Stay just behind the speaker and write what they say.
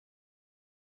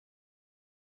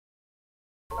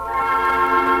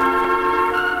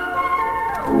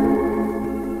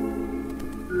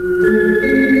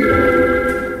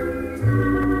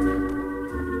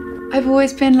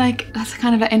always been like, that's a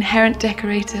kind of like inherent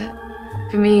decorator.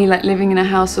 For me, like living in a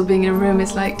house or being in a room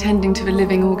is like tending to a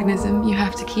living organism. You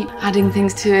have to keep adding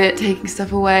things to it, taking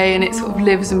stuff away, and it sort of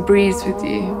lives and breathes with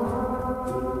you.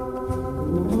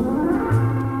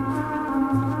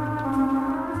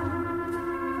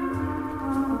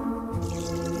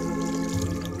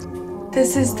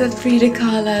 This is the Frida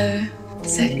Kahlo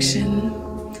section.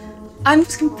 I'm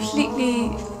just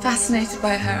completely fascinated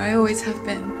by her, I always have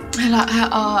been. I like her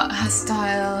art, her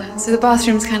style. So the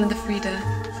bathroom's kind of the Frida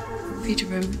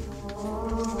room.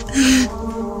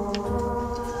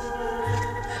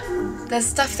 There's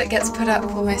stuff that gets put up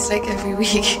almost like every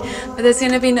week, but there's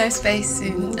going to be no space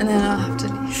soon, and then I'll have to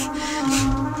leave.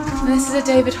 And this is a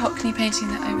David Hockney painting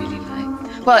that I really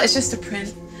like. Well, it's just a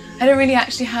print. I don't really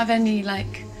actually have any,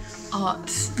 like, art.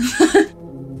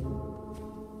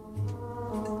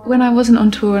 When I wasn't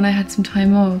on tour and I had some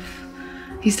time off,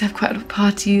 I used to have quite a lot of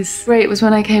parties. Great was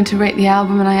when I came to rate the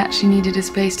album and I actually needed a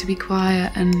space to be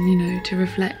quiet and, you know, to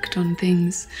reflect on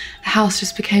things. The house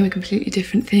just became a completely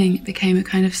different thing. It became a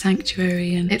kind of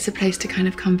sanctuary, and it's a place to kind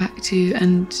of come back to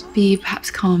and be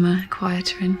perhaps calmer,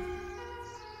 quieter in.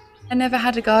 I never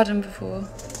had a garden before.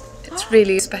 It's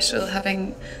really special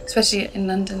having, especially in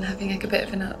London, having like a bit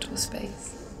of an outdoor space.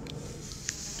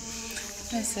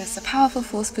 It says a powerful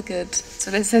force for good. That's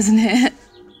what it says in here.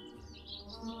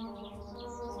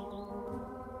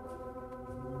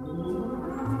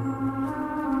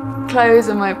 Clothes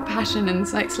are my passion and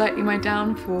like slightly my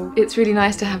downfall. It's really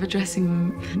nice to have a dressing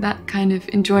room. That kind of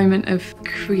enjoyment of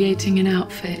creating an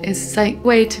outfit is like a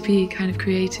way to be kind of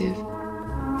creative.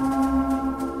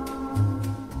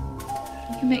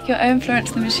 You can make your own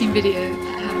Florence the Machine video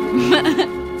at home.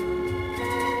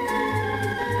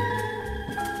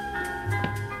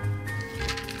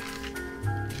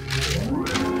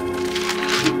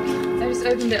 I just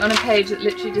opened it on a page that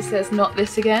literally just says, "Not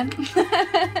this again."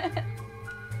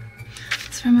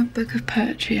 From a book of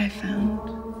poetry I found.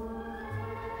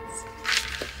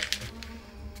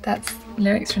 That's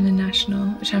lyrics from the National,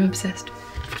 which I'm obsessed with.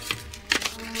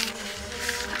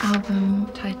 The album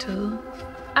title.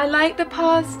 I like the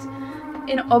past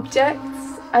in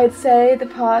objects. I'd say the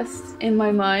past in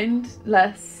my mind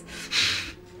less.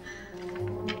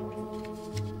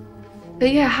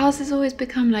 But yeah, houses always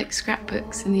become like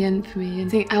scrapbooks in the end for me.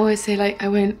 And I always say like I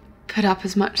won't put up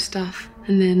as much stuff.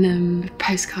 And then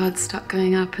postcards start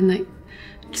going up and like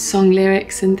song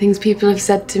lyrics and things people have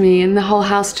said to me, and the whole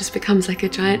house just becomes like a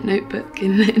giant notebook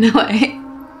in a way.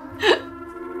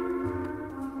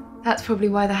 That's probably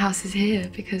why the house is here,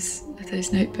 because of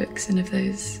those notebooks and of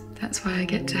those, that's why I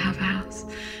get to have a house.